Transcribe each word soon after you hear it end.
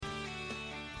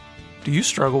Do you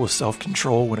struggle with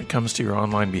self-control when it comes to your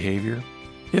online behavior?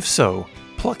 If so,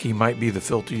 Plucky might be the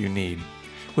filter you need.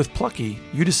 With Plucky,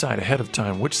 you decide ahead of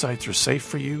time which sites are safe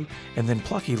for you, and then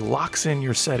Plucky locks in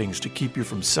your settings to keep you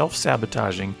from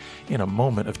self-sabotaging in a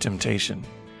moment of temptation.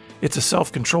 It's a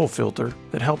self-control filter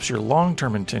that helps your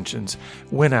long-term intentions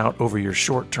win out over your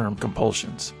short-term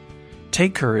compulsions.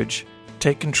 Take courage,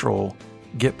 take control,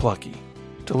 get Plucky.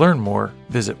 To learn more,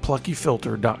 visit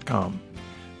pluckyfilter.com.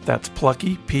 That's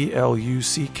Plucky,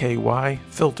 Plucky,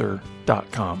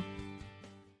 filter.com.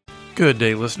 Good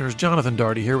day, listeners. Jonathan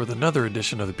Daugherty here with another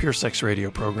edition of the Pure Sex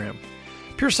Radio program.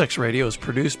 Pure Sex Radio is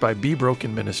produced by Be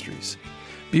Broken Ministries.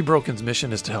 Be Broken's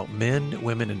mission is to help men,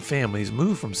 women, and families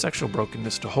move from sexual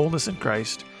brokenness to wholeness in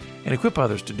Christ and equip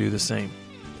others to do the same.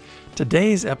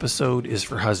 Today's episode is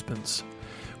for husbands.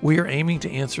 We are aiming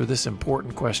to answer this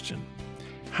important question: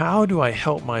 how do I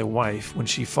help my wife when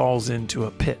she falls into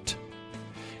a pit?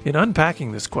 In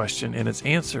unpacking this question and its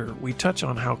answer, we touch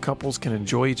on how couples can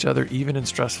enjoy each other even in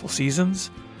stressful seasons,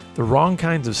 the wrong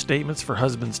kinds of statements for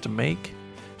husbands to make,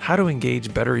 how to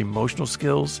engage better emotional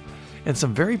skills, and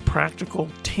some very practical,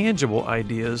 tangible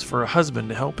ideas for a husband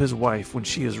to help his wife when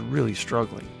she is really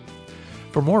struggling.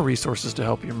 For more resources to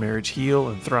help your marriage heal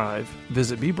and thrive,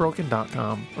 visit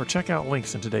BeBroken.com or check out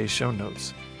links in today's show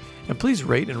notes. And please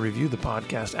rate and review the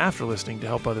podcast after listening to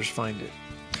help others find it.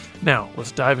 Now,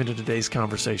 let's dive into today's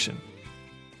conversation.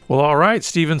 Well, all right,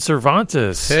 Steven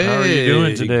Cervantes. Hey, how are you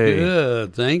doing today?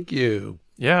 Good, thank you.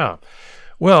 Yeah.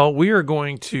 Well, we are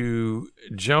going to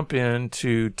jump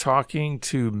into talking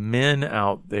to men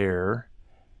out there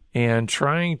and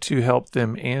trying to help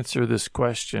them answer this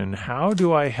question: how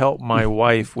do I help my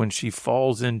wife when she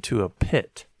falls into a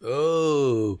pit?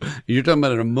 Oh, you're talking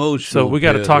about an emotional. So we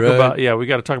got to pit, talk right? about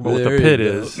what the pit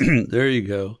is. There you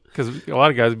go. Because a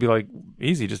lot of guys would be like,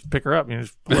 easy, just pick her up and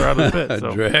just pull her out of the pit.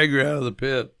 So. Drag her out of the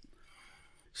pit.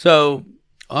 So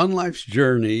on life's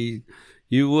journey,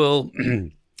 you will,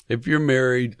 if you're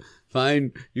married,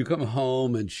 find you come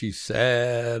home and she's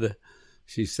sad.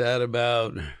 She's sad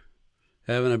about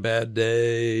having a bad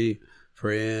day,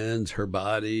 friends, her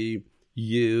body,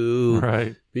 you.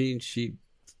 Right. I mean,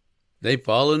 they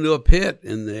fall into a pit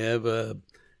and they have a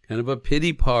kind of a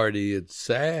pity party. It's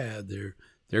sad.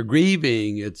 They're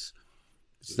grieving. It's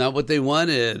not what they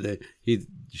wanted.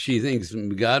 She thinks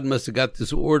God must have got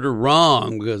this order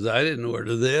wrong because I didn't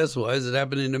order this. Why is it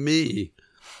happening to me?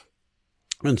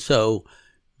 And so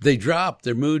they drop.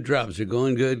 Their mood drops. They're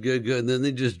going good, and then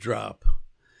they just drop.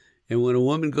 And when a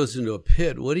woman goes into a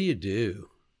pit, what do? You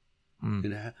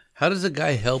know, how does a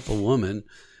guy help a woman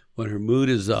when her mood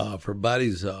is off, her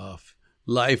body's off,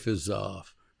 life is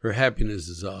off, her happiness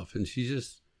is off, and she's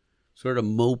just sort of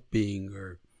moping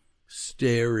or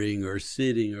staring or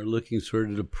sitting or looking sort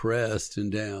of depressed and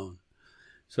down?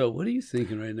 So what are you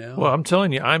thinking right now? Well, I'm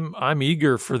telling you, I'm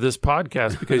eager for this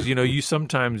podcast because, you know, you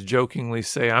sometimes jokingly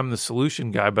say I'm the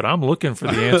solution guy, but I'm looking for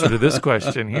the answer to this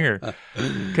question here.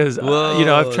 Because, you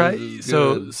know, I've tried.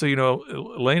 So, you know,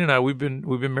 Elaine and I, we've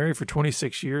been married for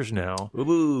 26 years now.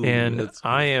 Ooh, and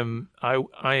I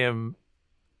am,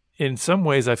 in some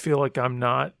ways, I feel like I'm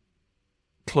not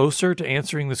closer to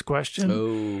answering this question.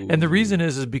 Oh. And the reason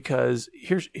is because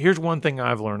here's one thing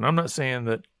I've learned. I'm not saying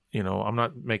that, you know, I'm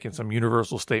not making some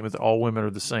universal statement that all women are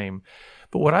the same.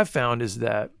 But what I've found is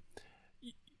that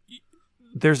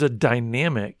there's a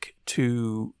dynamic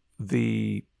to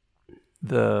the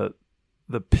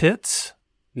pits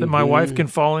that my wife can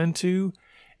fall into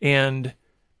and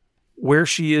where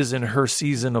she is in her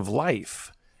season of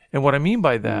life. And what I mean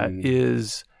by that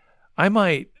is I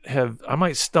might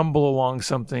stumble along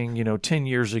something, you know, 10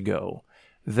 years ago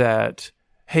that,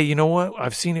 hey, you know what?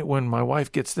 I've seen it when my wife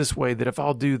gets this way, that if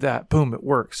I'll do that, boom, it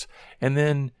works. And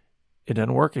then it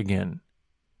doesn't work again.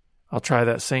 I'll try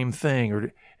that same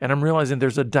thing. And I'm realizing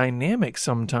there's a dynamic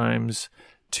sometimes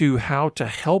to how to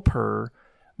help her,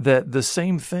 that the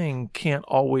same thing can't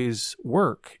always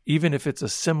work, even if it's a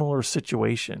similar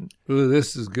situation. Ooh,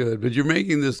 this is good, but you're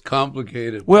making this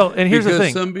complicated. Well, and here's the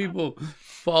thing. Some people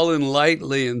fall in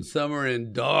lightly and some are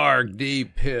in dark,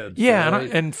 deep pits. Yeah, right?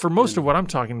 and for most of what I'm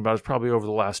talking about is probably over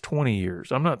the last 20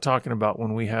 years. I'm not talking about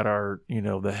when we had our, you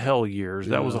know, the hell years.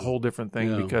 That was a whole different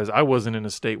thing because I wasn't in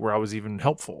a state where I was even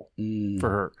helpful for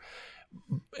her.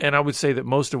 And I would say that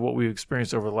most of what we've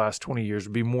experienced over the last 20 years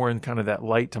would be more in kind of that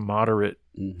light to moderate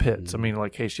pits. I mean,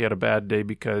 like, hey, she had a bad day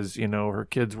because, you know, her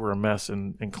kids were a mess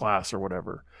in class or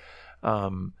whatever.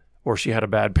 Or she had a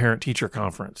bad parent-teacher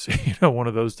conference, you know, one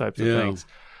of those types of things.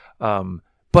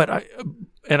 But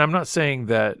I'm not saying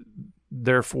that,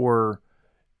 therefore,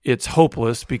 it's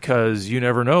hopeless because you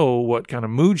never know what kind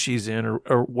of mood she's in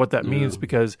or what that means.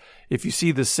 Because if you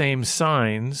see the same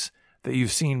signs that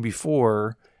you've seen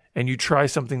before and you try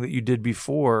something that you did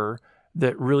before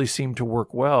that really seemed to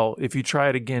work well, if you try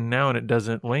it again now and it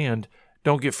doesn't land,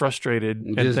 don't get frustrated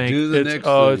and Just think do the next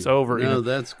it's thing. over. No,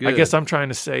 that's good. I guess I'm trying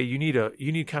to say you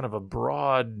need kind of a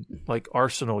broad like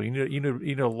arsenal. You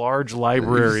need a large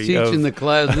library. He's teaching the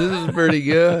class. This is pretty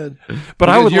good. But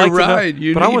I would you're like right. to know.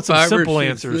 You But I need want some 5 or simple 6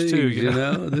 answers things, too. You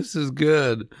know, this is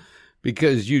good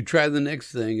because you try the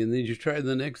next thing and then you try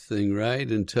the next thing, right?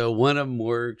 Until one of them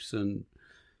works. And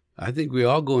I think we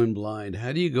all go in blind.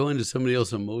 How do you go into somebody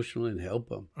else emotionally and help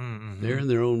them? Mm-hmm. They're in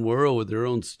their own world with their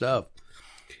own stuff.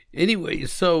 Anyway,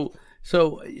 so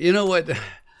you know what?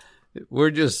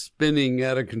 We're just spinning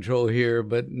out of control here,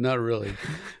 but not really.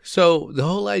 So the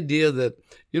whole idea that,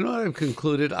 you know what I've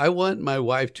concluded? I want my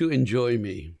wife to enjoy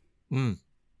me. Mm.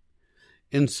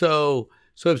 And so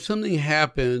if something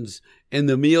happens and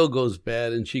the meal goes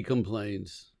bad and she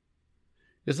complains,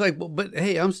 it's like, well, but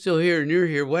hey, I'm still here and you're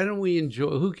here. Why don't we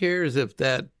enjoy? Who cares if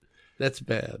that's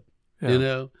bad, you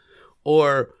know,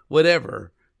 or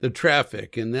whatever. The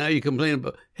traffic, and now you complain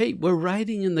about, hey, we're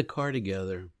riding in the car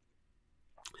together.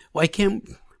 Why can't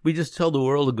we just tell the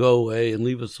world to go away and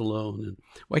leave us alone? And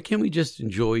why can't we just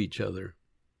enjoy each other?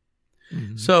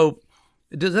 Mm-hmm. So,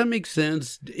 does that make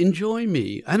sense? Enjoy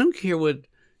me. I don't care what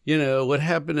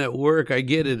happened at work. I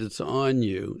get it. It's on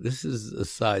you. This is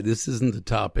aside. This isn't the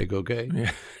topic, okay?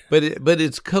 Yeah. But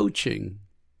it's coaching,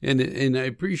 and I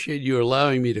appreciate you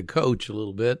allowing me to coach a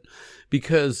little bit,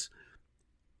 because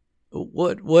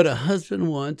what a husband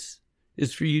wants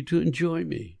is for you to enjoy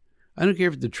me. I don't care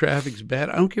if the traffic's bad.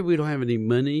 I don't care if we don't have any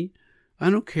money. I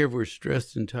don't care if we're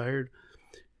stressed and tired.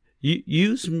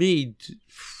 Use me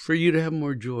for you to have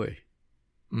more joy.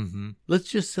 Mm-hmm. Let's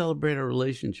just celebrate our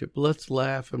relationship. Let's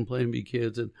laugh and play and be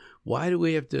kids. And why do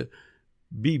we have to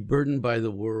be burdened by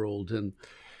the world and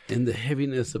the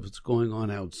heaviness of what's going on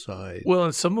outside? Well,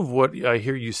 and some of what I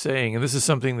hear you saying, and this is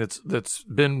something that's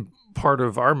been part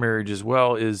of our marriage as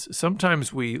well, is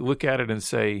sometimes we look at it and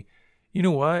say, you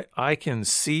know what? I can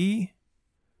see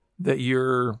that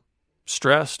you're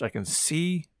stressed. I can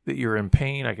see that you're in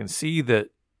pain. I can see that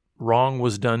wrong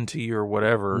was done to you or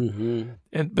whatever.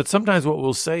 Mm-hmm. But sometimes what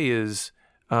we'll say is,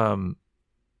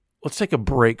 let's take a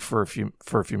break for a few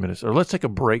minutes, or let's take a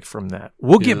break from that.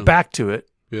 We'll get back to it.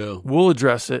 Yeah. We'll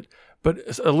address it.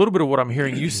 But a little bit of what I'm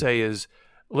hearing you say is,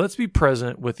 let's be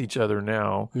present with each other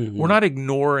now. Mm-hmm. We're not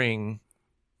ignoring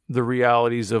the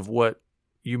realities of what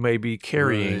you may be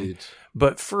carrying, right.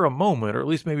 But for a moment, or at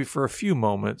least maybe for a few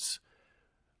moments,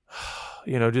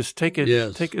 just take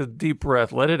a deep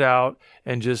breath, let it out,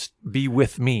 and just be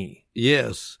with me.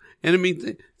 Yes. And I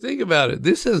mean, think about it.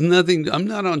 This has nothing, I'm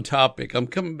not on topic. I'm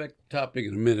coming back to topic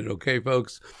in a minute, okay,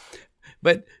 folks?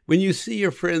 But when you see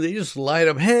your friend, they just light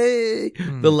up. Hey,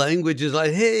 The language is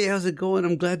like, hey, how's it going?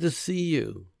 I'm glad to see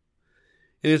you.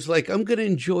 And it's like, I'm going to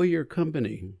enjoy your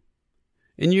company.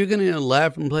 And you're going to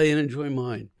laugh and play and enjoy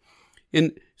mine.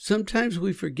 And sometimes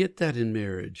we forget that in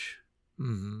marriage.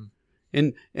 Mm-hmm.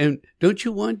 And don't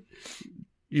you want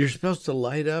your spouse to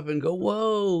light up and go,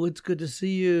 whoa, it's good to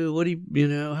see you. What do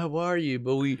you how are you?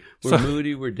 But we're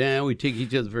moody, we're down, we take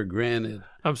each other for granted.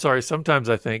 I'm sorry. Sometimes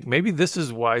I think maybe this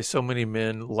is why so many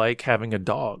men like having a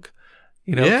dog.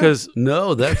 Because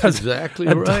that's exactly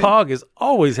right. A dog is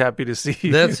always happy to see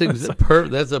you. That's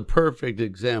that's a perfect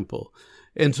example.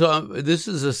 And so this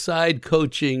is a side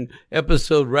coaching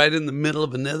episode right in the middle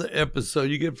of another episode.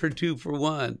 You get for 2 for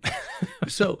 1.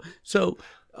 So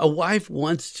a wife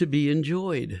wants to be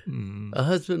enjoyed. Mm. A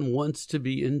husband wants to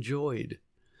be enjoyed.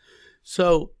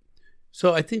 So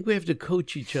I think we have to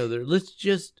coach each other. Let's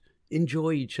just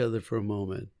enjoy each other for a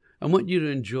moment. I want you to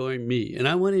enjoy me, and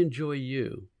I want to enjoy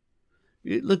you.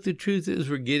 Look, the truth is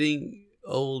we're getting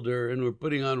older, and we're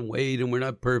putting on weight, and we're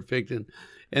not perfect,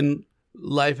 and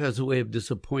life has a way of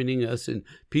disappointing us, and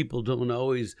people don't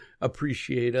always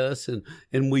appreciate us,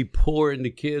 and we pour into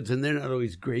kids, and they're not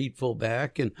always grateful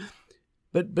back.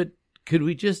 But could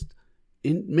we just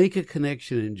make a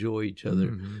connection and enjoy each other?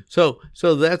 Mm-hmm.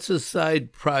 So that's a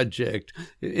side project.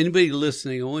 Anybody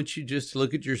listening, I want you just to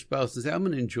look at your spouse and say, I'm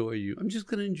going to enjoy you. I'm just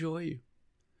going to enjoy you.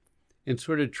 And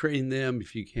sort of train them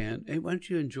if you can. Hey, why don't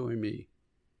you enjoy me?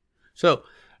 So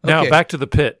now back to the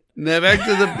pit. Now back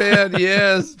to the pit.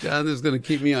 Yes. John is going to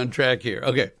keep me on track here.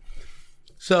 Okay.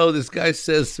 So this guy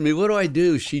says to me, what do I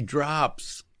do? She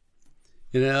drops.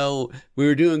 We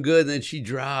were doing good, and then she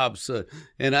drops.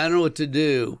 And I don't know what to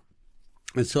do.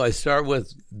 And so I start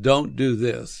with, don't do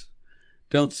this.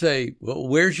 Don't say, well,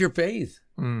 where's your faith?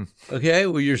 Mm. Okay,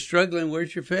 well, you're struggling.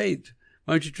 Where's your faith?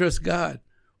 Why don't you trust God?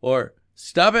 Or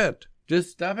stop it.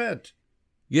 Just stop it.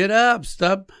 Get up.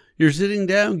 Stop. You're sitting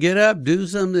down. Get up. Do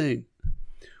something.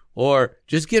 Or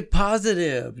just get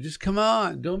positive. Just come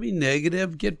on. Don't be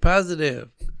negative. Get positive.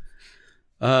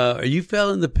 You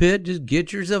fell in the pit. Just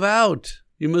get yourself out.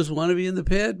 You must want to be in the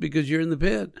pit because you're in the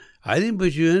pit. I didn't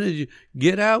put you in it.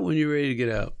 Get out when you're ready to get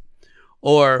out.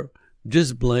 Or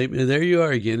just blame. And there you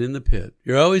are again in the pit.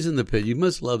 You're always in the pit. You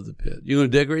must love the pit. You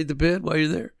want to decorate the pit while you're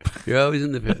there? You're always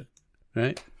in the pit,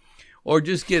 right? Or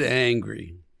just get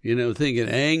angry. Thinking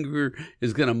anger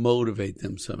is going to motivate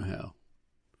them somehow.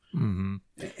 Mm-hmm.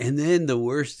 And then the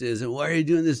worst is, why are you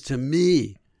doing this to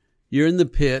me? You're in the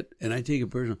pit, and I take it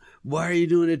personal. Why are you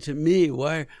doing it to me?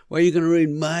 Why are you going to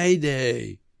ruin my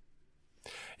day?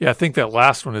 Yeah, I think that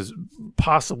last one is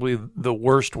possibly the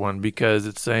worst one because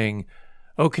it's saying,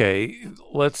 okay,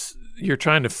 you're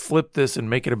trying to flip this and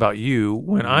make it about you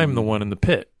when I'm the one in the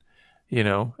pit,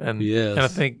 and yes. And I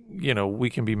think, we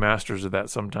can be masters of that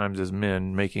sometimes as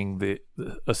men, making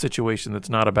a situation that's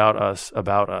not about us,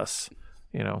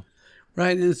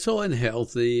 Right, and it's so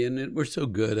unhealthy, and we're so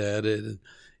good at it.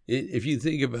 If you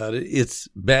think about it, it's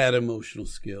bad emotional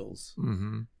skills.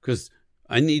 Because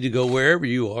I need to go wherever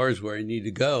you are is where I need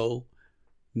to go,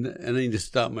 and I need to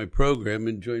stop my program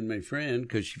and join my friend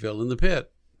because she fell in the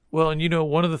pit. Well, and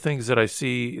one of the things that I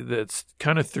see that's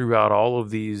kind of throughout all of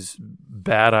these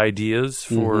bad ideas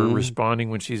for responding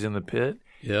when she's in the pit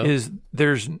is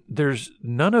there's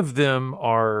none of them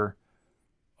are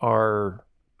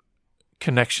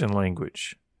connection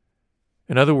language.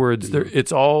 In other words,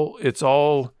 it's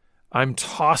all I'm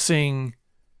tossing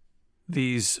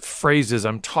these phrases,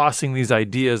 I'm tossing these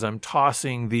ideas, I'm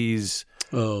tossing these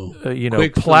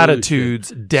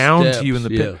platitudes down to you in the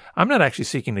pit. Yeah. I'm not actually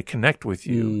seeking to connect with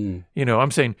you.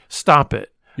 I'm saying stop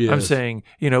it. Yes. I'm saying,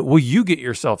 will you get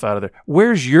yourself out of there?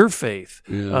 Where's your faith?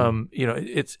 Yeah.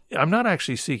 I'm not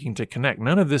actually seeking to connect.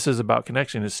 None of this is about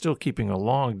connection. It's still keeping a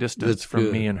long distance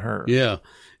from me and her. Yeah.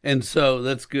 And so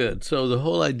that's good. So the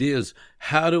whole idea is,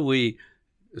 how do we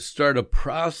start a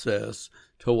process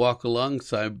to walk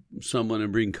alongside someone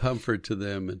and bring comfort to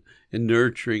them and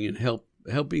nurturing and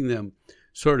helping them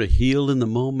sort of heal in the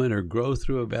moment or grow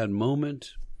through a bad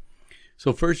moment?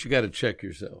 So first you got to check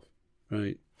yourself,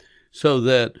 right? So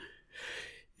that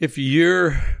if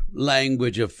your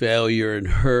language of failure and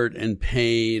hurt and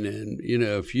pain and,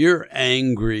 if you're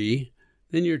angry,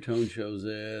 then your tone shows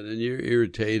it and you're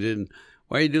irritated. And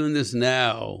why are you doing this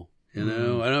now? I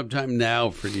don't have time now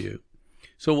for you.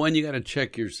 So one, you got to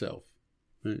check yourself,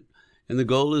 right? And the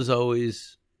goal is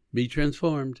always be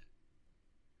transformed.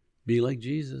 Be like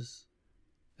Jesus.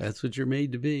 That's what you're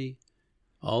made to be.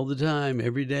 All the time,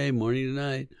 every day, morning to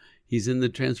night. He's in the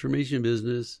transformation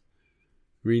business.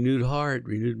 Renewed heart,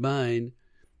 renewed mind.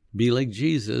 Be like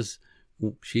Jesus.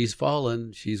 She's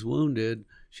fallen. She's wounded.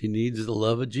 She needs the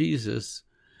love of Jesus.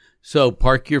 So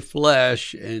park your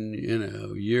flesh and,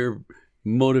 your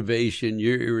motivation,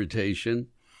 your irritation.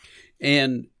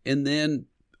 And then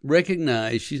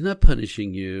recognize she's not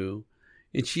punishing you.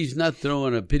 And she's not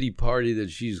throwing a pity party that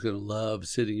she's going to love,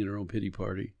 sitting in her own pity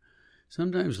party.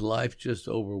 Sometimes life just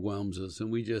overwhelms us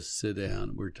and we just sit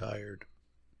down. We're tired.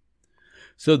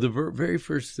 So the very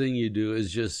first thing you do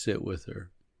is just sit with her.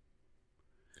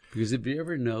 Because if you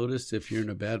ever notice, if you're in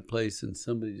a bad place and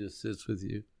somebody just sits with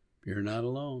you, you're not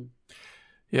alone.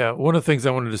 Yeah, one of the things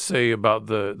I wanted to say about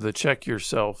the check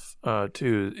yourself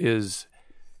too is,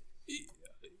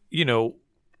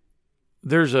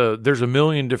 there's a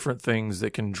million different things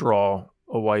that can draw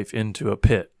a wife into a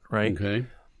pit, right? Okay.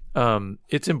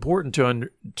 It's important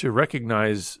to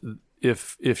recognize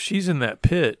if she's in that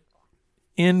pit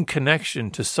in connection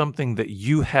to something that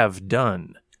you have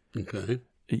done. Okay.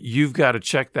 You've got to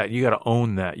check that. You got to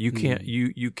own that. You can't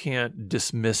you can't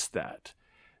dismiss that.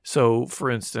 So,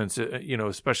 for instance,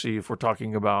 especially if we're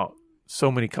talking about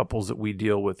so many couples that we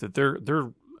deal with, that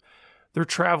they're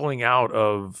traveling out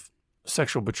of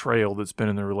sexual betrayal that's been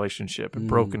in the relationship and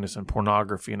brokenness and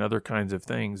pornography and other kinds of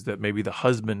things that maybe the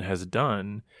husband has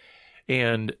done.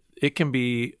 And it can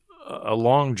be a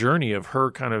long journey of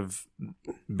her kind of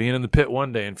being in the pit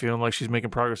one day and feeling like she's making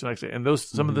progress the next day. And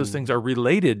some of those things are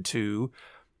related to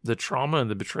the trauma and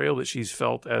the betrayal that she's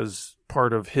felt as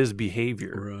part of his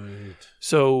behavior. Right.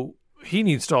 So he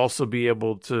needs to also be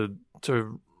able to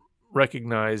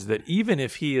recognize that even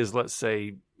if he is, let's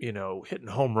say, hitting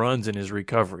home runs in his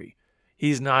recovery,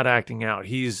 he's not acting out.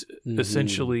 He's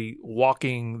essentially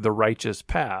walking the righteous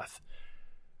path.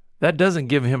 That doesn't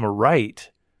give him a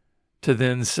right to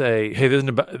then say, "Hey,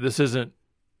 this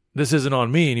isn't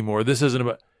on me anymore. This isn't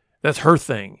about." That's her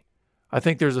thing. I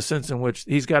think there's a sense in which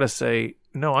he's got to say,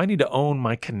 "No, I need to own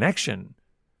my connection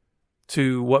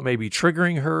to what may be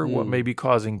triggering her, what may be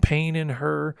causing pain in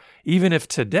her, even if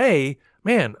today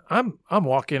man, I'm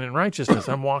walking in righteousness.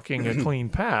 I'm walking a clean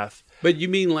path. But you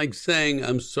mean like saying,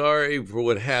 I'm sorry for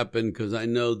what happened because I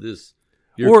know this,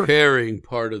 you're carrying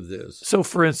part of this. So,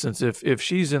 for instance, if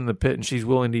she's in the pit and she's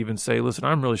willing to even say, listen,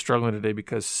 I'm really struggling today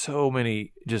because so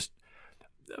many just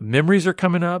memories are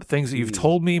coming up, things that you've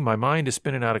told me, my mind is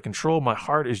spinning out of control, my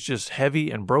heart is just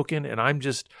heavy and broken, and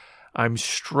I'm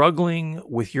struggling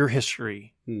with your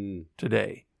history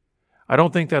today. I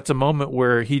don't think that's a moment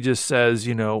where he just says,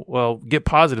 well, get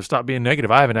positive, stop being negative.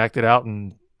 I haven't acted out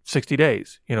in 60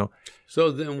 days,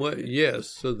 So then what? Yes.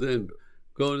 So then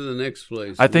go to the next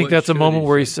place. I think that's a moment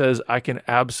where he says, I can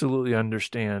absolutely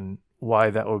understand why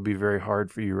that would be very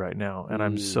hard for you right now. And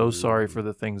I'm so sorry for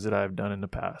the things that I've done in the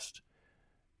past.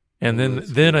 And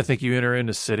then I think you enter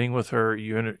into sitting with her,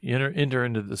 you enter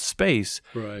into the space,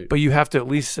 right? But you have to at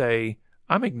least say,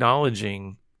 I'm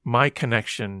acknowledging my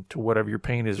connection to whatever your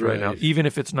pain is right now, even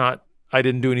if it's not, I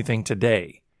didn't do anything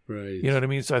today. Right. You know what I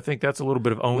mean? So I think that's a little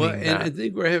bit of owning that. And I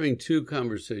think we're having two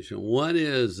conversations. One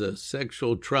is a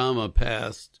sexual trauma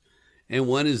past, and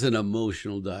one is an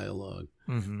emotional dialogue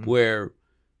where,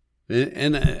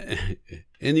 and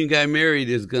any guy married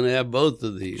is going to have both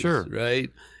of these, right?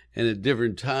 And at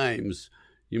different times,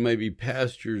 you might be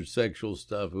past your sexual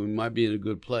stuff, and we might be in a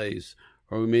good place,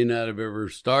 or we may not have ever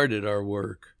started our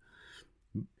work.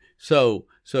 So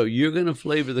you're going to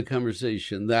flavor the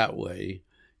conversation that way,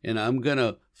 and I'm going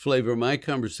to flavor my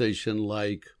conversation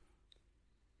like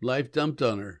life dumped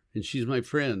on her, and she's my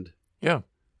friend. Yeah.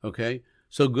 Okay?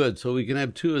 So good. So we can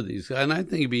have two of these. And I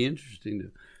think it'd be interesting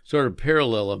to sort of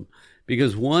parallel them,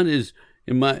 because one is,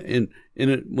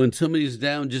 when somebody's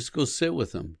down, just go sit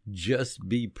with them. Just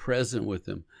be present with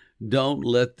them. Don't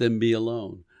let them be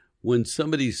alone. When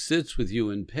somebody sits with you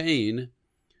in pain,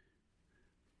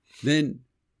 then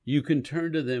you can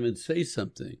turn to them and say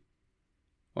something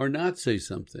or not say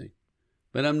something.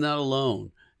 But I'm not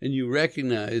alone. And you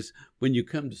recognize when you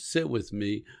come to sit with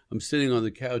me, I'm sitting on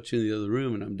the couch in the other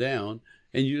room and I'm down,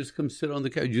 and you just come sit on the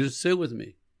couch. You just sit with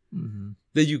me.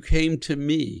 That you came to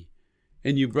me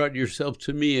and you brought yourself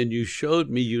to me and you showed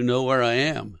me you know where I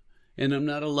am. And I'm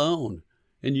not alone.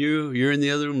 And you're in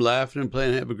the other room laughing and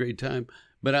playing, have a great time.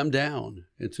 But I'm down.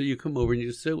 And so you come over and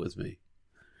you sit with me.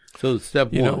 So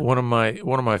step one. One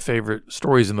of my favorite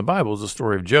stories in the Bible is the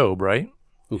story of Job, right?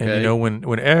 Okay. And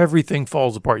when everything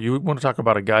falls apart, you want to talk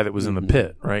about a guy that was in the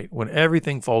pit, right? When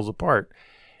everything falls apart,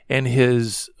 and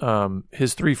his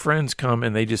three friends come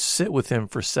and they just sit with him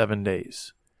for 7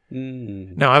 days.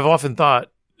 Now, I've often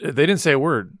thought they didn't say a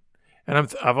word, and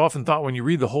I've often thought when you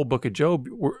read the whole book of Job,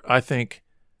 I think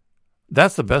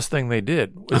that's the best thing they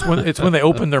did. It's when they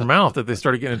opened their mouth that they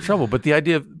started getting in trouble. But the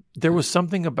idea of there was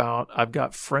something about, I've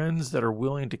got friends that are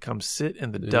willing to come sit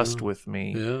in the dust with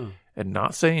me and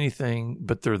not say anything,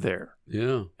 but they're there.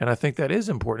 Yeah. And I think that is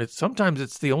important. Sometimes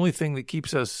it's the only thing that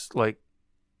keeps us like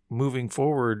moving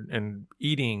forward and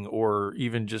eating, or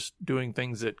even just doing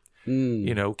things that,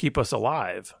 keep us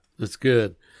alive. That's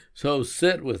good. So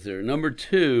sit with her. Number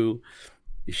two,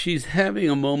 she's having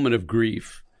a moment of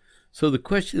grief. So the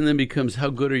question then becomes, how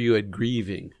good are you at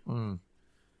grieving?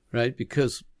 Right?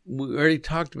 Because we already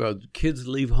talked about kids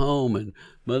leave home and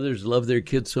mothers love their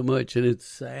kids so much and it's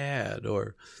sad.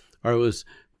 Or I was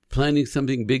planning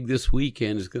something big this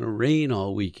weekend. It's going to rain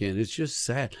all weekend. It's just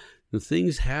sad. The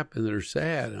things happen that are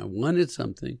sad. I wanted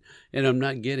something and I'm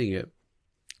not getting it.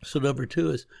 So number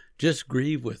two is just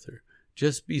grieve with her.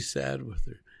 Just be sad with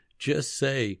her. Just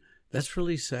say, that's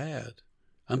really sad.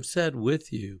 I'm sad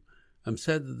with you. I'm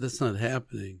sad that that's not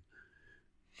happening.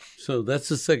 So that's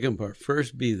the second part.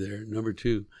 First, be there. Number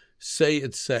two, say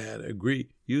it's sad. Agree.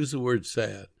 Use the word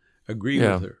sad. Agree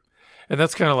with her. And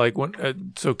that's kind of like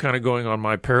so kind of going on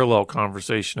my parallel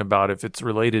conversation about if it's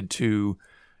related to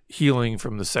healing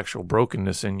from the sexual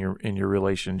brokenness in your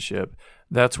relationship.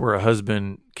 That's where a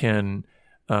husband can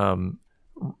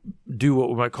do what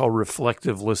we might call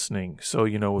reflective listening. So,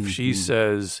 if she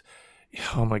says,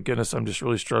 oh my goodness, I'm just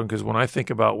really struggling because when I think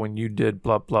about when you did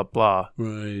blah, blah, blah,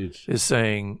 right, is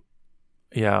saying,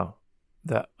 yeah,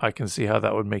 that I can see how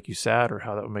that would make you sad, or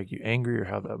how that would make you angry, or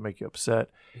how that would make you upset,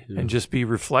 and just be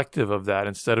reflective of that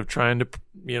instead of trying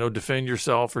to, defend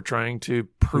yourself or trying to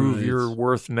prove your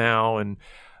worth now. And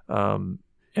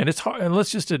it's hard. And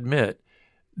let's just admit,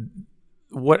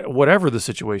 whatever the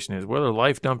situation is, whether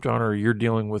life dumped on her or you're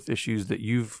dealing with issues that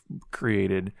you've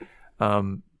created,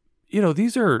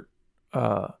 these aren't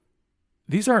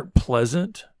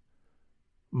pleasant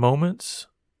moments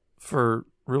for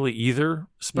really either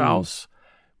spouse,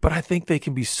 but I think they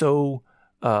can be so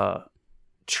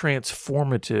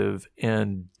transformative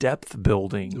and depth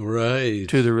building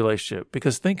to the relationship.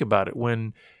 Because think about it,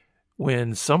 when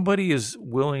somebody is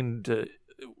willing to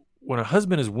when a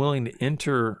husband is willing to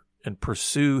enter and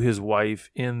pursue his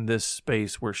wife in this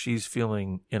space where she's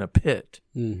feeling in a pit,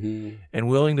 and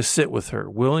willing to sit with her,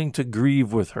 willing to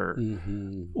grieve with her,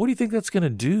 what do you think that's going to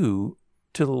do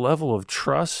to the level of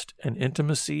trust and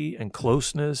intimacy and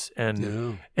closeness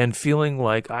and feeling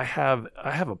like I have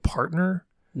a partner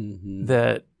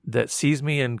that sees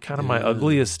me in kind of my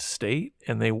ugliest state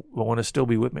and they want to still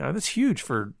be with me? That's huge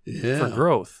for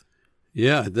growth.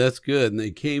 Yeah, that's good. And they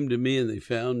came to me and they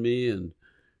found me, and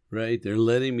they're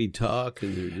letting me talk,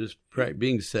 and they're just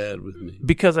being sad with me.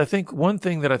 Because I think one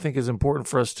thing that I think is important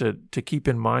for us to keep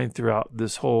in mind throughout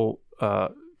this whole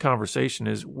conversation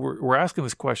is we're asking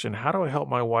this question: how do I help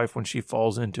my wife when she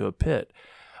falls into a pit?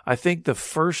 I think the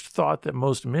first thought that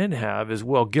most men have is,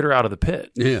 well, get her out of the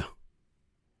pit. Yeah.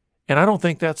 And I don't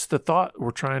think that's the thought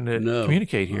we're trying to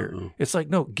communicate here. It's like,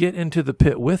 no, get into the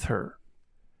pit with her.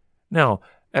 Now,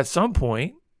 at some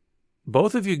point,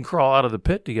 both of you can crawl out of the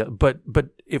pit together. But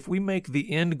if we make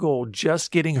the end goal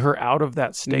just getting her out of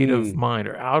that state of mind,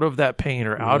 or out of that pain,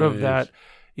 or out of that,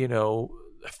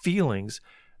 feelings,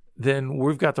 then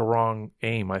we've got the wrong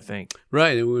aim, I think.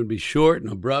 Right. It would be short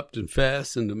and abrupt and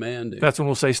fast and demanding. That's when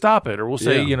we'll say stop it, or we'll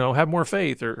say, have more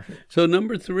faith. Or So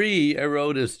number 3 I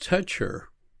wrote is touch her.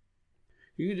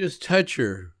 You can just touch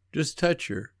her. Just touch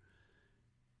her.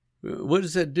 What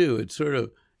does that do?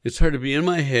 It's hard to be in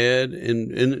my head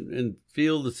and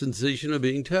feel the sensation of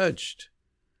being touched,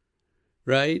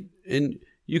 right? And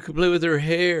you could play with her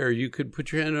hair. You could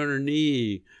put your hand on her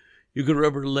knee. You could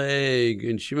rub her leg,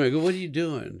 and she might go, "What are you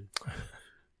doing?"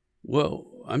 Well,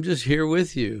 I'm just here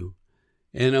with you,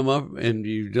 and and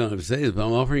you don't have to say this, but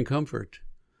I'm offering comfort.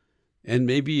 And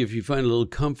maybe if you find a little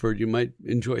comfort, you might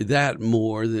enjoy that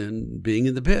more than being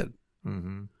in the pit.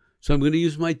 Mm-hmm. So I'm going to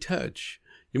use my touch.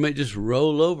 You might just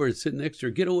roll over and sit next to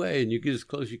her, get away, and you get as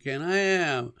close as you can. I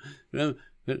am.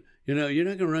 But, you're not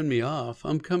going to run me off.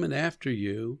 I'm coming after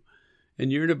you,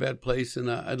 and you're in a bad place, and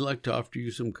I'd like to offer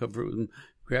you some comfort with them.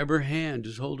 Grab her hand.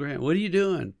 Just hold her hand. What are you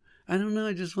doing? I don't know.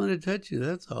 I just want to touch you.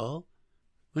 That's all.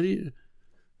 What do you...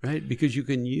 Right? Because you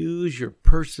can use your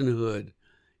personhood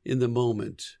in the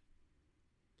moment.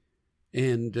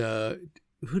 And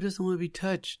who doesn't want to be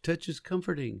touched? Touch is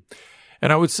comforting.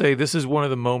 And I would say this is one of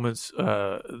the moments,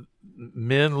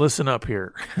 men, listen up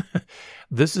here.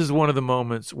 This is one of the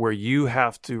moments where you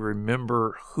have to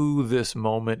remember who this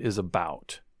moment is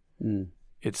about.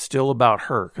 It's still about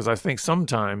her. Because I think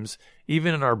sometimes,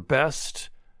 even in our best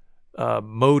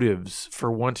motives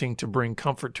for wanting to bring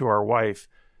comfort to our wife,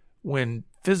 when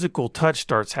physical touch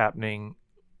starts happening,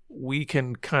 we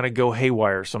can kind of go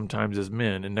haywire sometimes as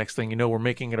men. And next thing you know, we're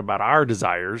making it about our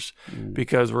desires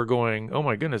because we're going, oh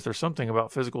my goodness, there's something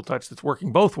about physical touch that's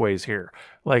working both ways here.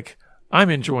 Like, I'm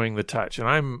enjoying the touch,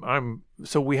 and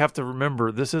so we have to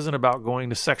remember, this isn't about going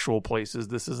to sexual places.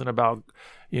 This isn't about,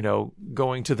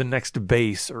 going to the next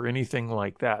base or anything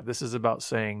like that. This is about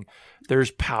saying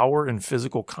there's power in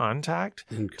physical contact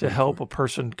to help a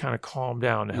person kind of calm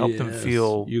down, to help them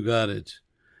feel you got it.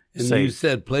 And safe. You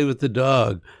said play with the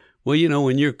dog. Well,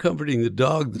 when you're comforting the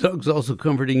dog's also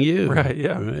comforting you. Right,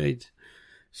 yeah. Right?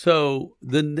 So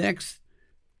the next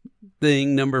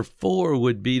thing, number 4,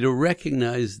 would be to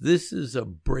recognize this is a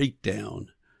breakdown.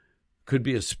 Could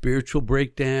be a spiritual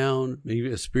breakdown, maybe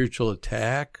a spiritual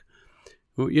attack.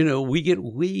 We get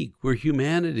weak. We're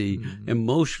humanity. Mm-hmm.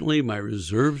 Emotionally, my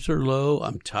reserves are low.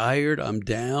 I'm tired. I'm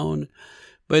down.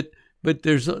 But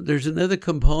there's another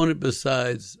component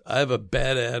besides I have a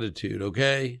bad attitude,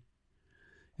 okay?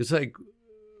 It's like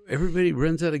everybody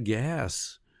runs out of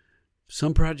gas.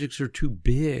 Some projects are too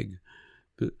big.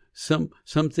 But some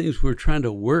things we're trying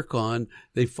to work on,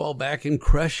 they fall back and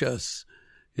crush us.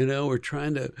 We're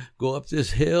trying to go up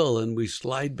this hill and we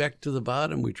slide back to the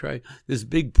bottom. We try this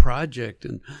big project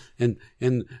and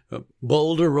a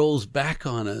boulder rolls back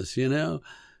on us,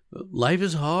 Life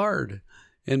is hard.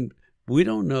 And we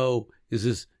don't know, is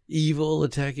this evil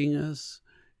attacking us?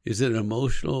 Is it an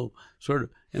emotional sort of,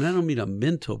 and I don't mean a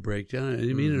mental breakdown,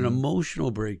 I mean an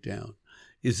emotional breakdown.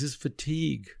 Is this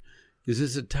fatigue? Is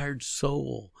this a tired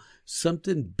soul?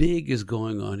 Something big is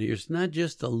going on here. It's not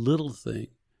just a little thing,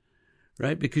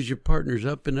 right? Because your partner's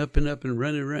up and up and up and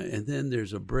running around, and then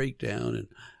there's a breakdown and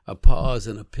a pause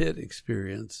and a pit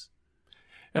experience.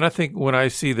 And I think when I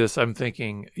see this, I'm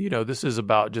thinking, this is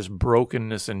about just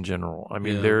brokenness in general. I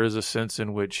mean, there is a sense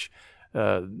in which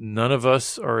none of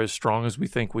us are as strong as we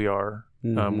think we are.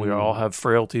 We all have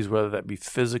frailties, whether that be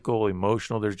physical,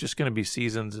 emotional. There's just going to be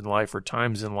seasons in life or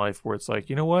times in life where it's like,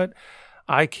 you know what?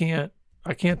 I can't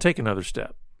take another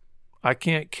step. I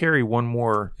can't carry one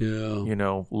more,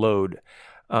 load.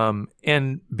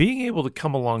 And being able to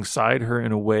come alongside her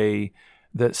in a way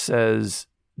that says,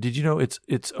 did you know it's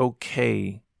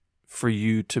okay for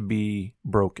you to be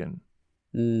broken?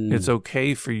 It's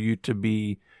okay for you to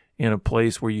be in a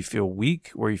place where you feel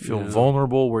weak, where you feel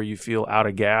vulnerable, where you feel out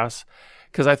of gas.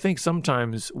 Because I think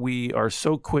sometimes we are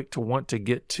so quick to want to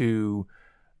get to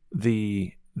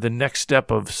the next step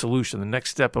of solution, the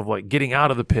next step of like getting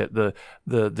out of the pit,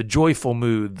 the joyful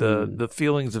mood, the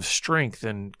feelings of strength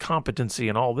and competency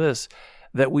and all this,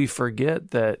 that we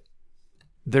forget that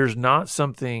there's not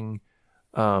something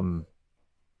wrong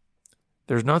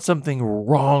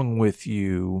with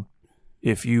you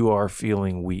if you are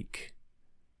feeling weak.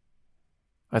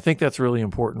 I think that's really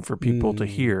important for people to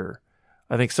hear.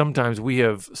 I think sometimes we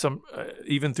have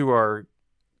even through our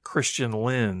Christian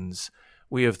lens,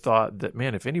 we have thought that,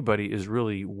 man, if anybody is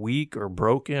really weak or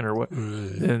broken or what,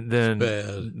 then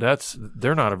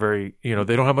they're not a very, they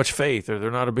don't have much faith, or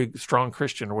they're not a big, strong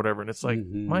Christian or whatever. And it's like,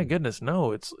 my goodness,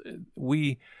 no,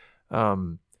 we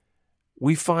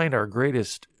find our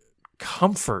greatest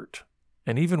comfort,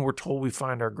 and even we're told we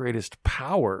find our greatest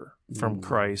power from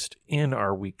Christ in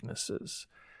our weaknesses.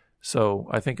 So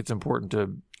I think it's important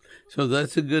to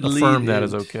that's a good affirm lead that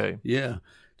is okay. Yeah,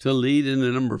 to lead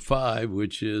into number 5,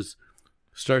 which is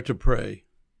start to pray.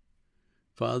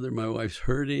 Father, my wife's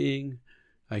hurting.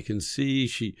 I can see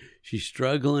she's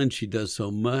struggling. She does so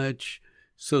much.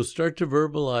 So start to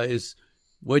verbalize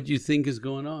what you think is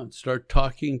going on. Start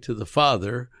talking to the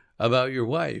Father about your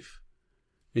wife.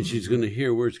 And she's going to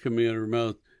hear words coming out of her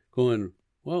mouth going,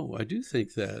 whoa, I do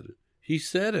think that. He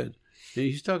said it. And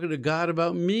he's talking to God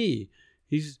about me.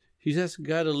 He's asking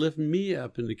God to lift me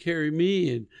up and to carry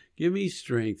me and give me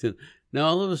strength. And now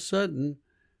all of a sudden,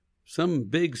 some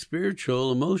big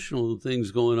spiritual, emotional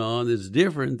things going on that's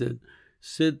different than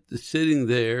sitting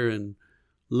there and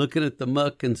looking at the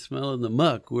muck and smelling the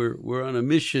muck. We're on a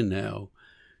mission now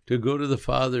to go to the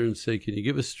Father and say, can you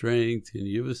give us strength? Can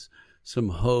you give us some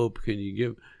hope? Can you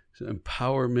give some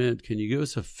empowerment? Can you give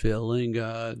us a filling,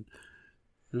 God?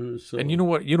 And you know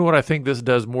what I think this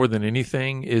does more than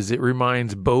anything is it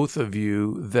reminds both of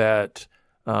you that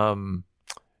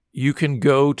you can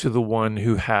go to the one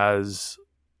who has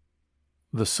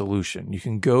the solution. You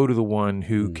can go to the one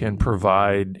who can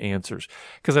provide answers.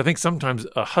 Because I think sometimes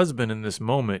a husband in this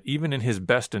moment, even in his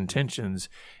best intentions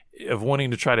of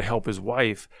wanting to try to help his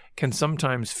wife, can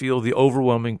sometimes feel the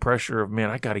overwhelming pressure of, man,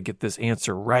 I got to get this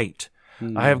answer right.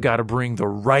 I have got to bring the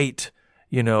right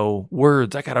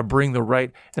words. I got to bring the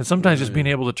right. And sometimes just being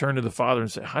able to turn to the Father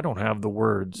and say, I don't have the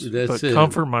words, but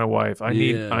comfort my wife.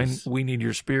 We need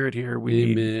your Spirit here.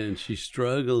 Amen. She's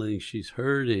struggling. She's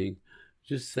hurting.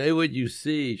 Just say what you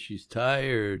see. She's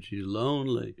tired. She's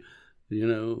lonely,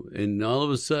 and all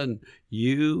of a sudden,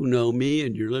 you know me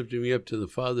and you're lifting me up to the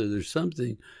Father. There's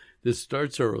something that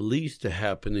starts a release to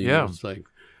happening. Yeah. It's like,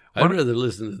 I'd rather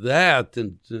listen to that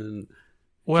than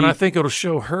Well, I think it'll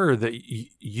show her that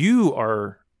you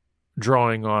are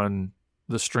drawing on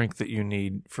the strength that you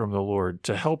need from the Lord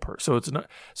to help her. So it's not.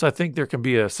 So I think there can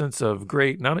be a sense of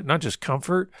great, not just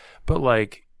comfort, but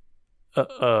like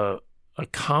a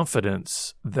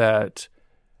confidence that,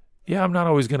 I'm not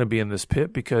always going to be in this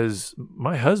pit because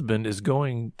my husband is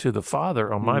going to the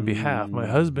Father on my behalf. My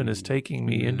husband is taking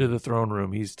me into the throne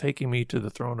room. He's taking me to the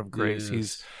throne of grace.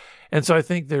 Yes. And so I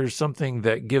think there's something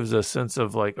that gives a sense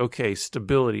of like, okay,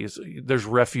 stability. There's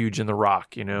refuge in the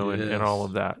rock, and all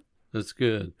of that. That's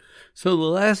good. So the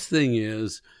last thing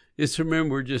is to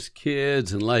remember we're just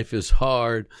kids and life is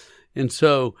hard. And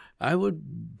so I would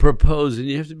propose, and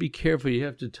you have to be careful, you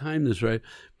have to time this right,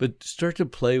 but start to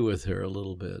play with her a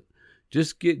little bit.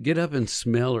 Just get up and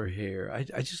smell her hair.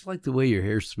 I just like the way your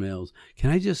hair smells. Can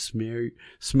I just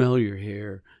smell your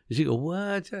hair? And she go,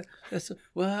 what? That's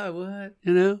what?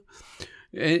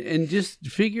 And just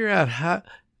figure out how.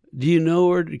 Do you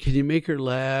know her? Can you make her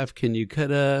laugh? Can you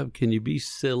cut up? Can you be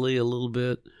silly a little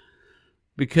bit?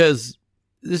 Because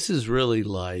this is really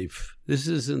life. This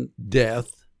isn't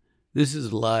death. This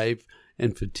is life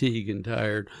and fatigue and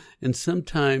tired. And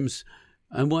sometimes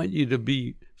I want you to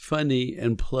be funny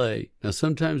and play. Now,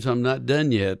 sometimes I'm not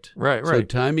done yet. Right. So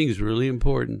timing is really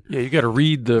important. Yeah, you got to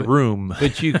read the room.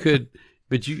 But you could,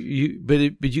 but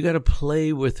you got to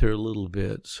play with her a little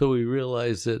bit. So we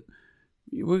realize that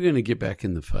we're going to get back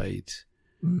in the fight.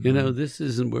 Mm-hmm. This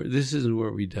isn't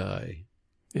where we die.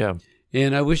 Yeah.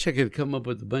 And I wish I could come up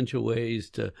with a bunch of ways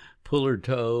to pull her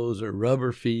toes or rub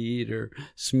her feet or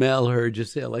smell her.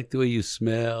 Just say, I like the way you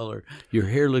smell, or your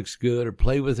hair looks good, or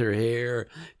play with her hair.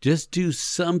 Just do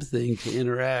something to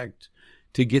interact,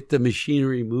 to get the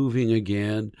machinery moving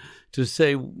again, to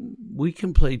say, we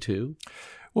can play too.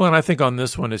 Well, and I think on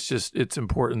this one, it's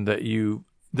important that you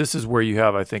this is where you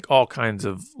have, I think, all kinds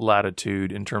of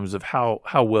latitude in terms of how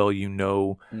well you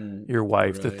know your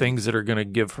wife, right. the things that are going to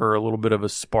give her a little bit of a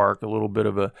spark, a little bit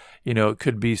of a, it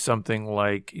could be something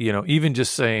like, even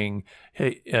just saying,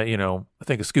 hey, I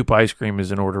think a scoop of ice cream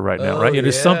is in order right now, right? It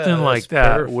is something like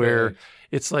that perfect. where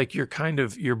it's like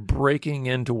you're breaking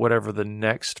into whatever the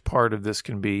next part of this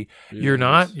can be.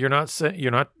 Yes. You're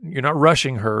not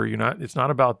rushing her. It's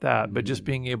not about that, but just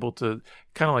being able to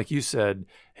kind of like you said,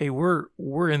 hey,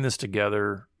 we're in this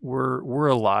together. We're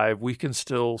alive. We can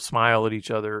still smile at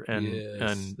each other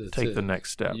and take the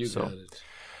next step. You got it.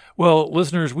 Well,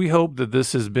 listeners, we hope that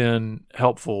this has been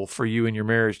helpful for you in your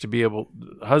marriage to be able,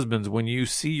 husbands, when you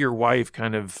see your wife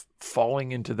kind of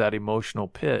falling into that emotional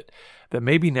pit, that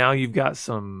maybe now you've got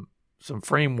some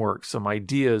framework, some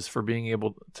ideas for being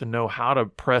able to know how to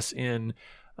press in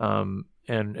and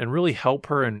really help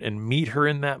her and meet her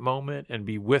in that moment and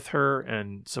be with her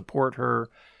and support her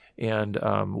and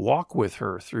walk with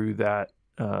her through that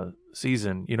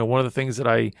season. One of the things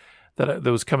that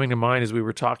was coming to mind as we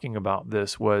were talking about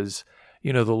this was,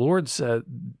 the Lord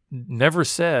never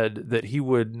said that he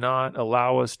would not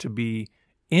allow us to be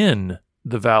in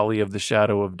the valley of the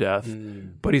shadow of death,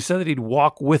 but he said that he'd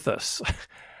walk with us,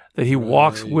 that he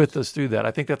walks with us through that.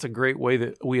 I think that's a great way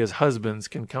that we as husbands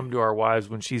can come to our wives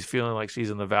when she's feeling like she's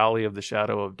in the valley of the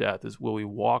shadow of death, is will we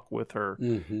walk with her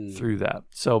through that.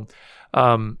 So,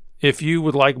 if you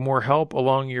would like more help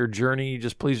along your journey,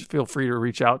 just please feel free to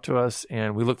reach out to us,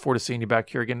 and we look forward to seeing you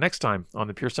back here again next time on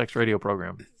the Pure Sex Radio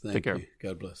program. Take care.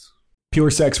 God bless.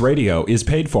 Pure Sex Radio is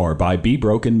paid for by Be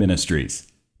Broken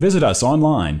Ministries. Visit us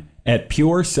online at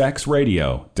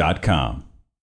puresexradio.com.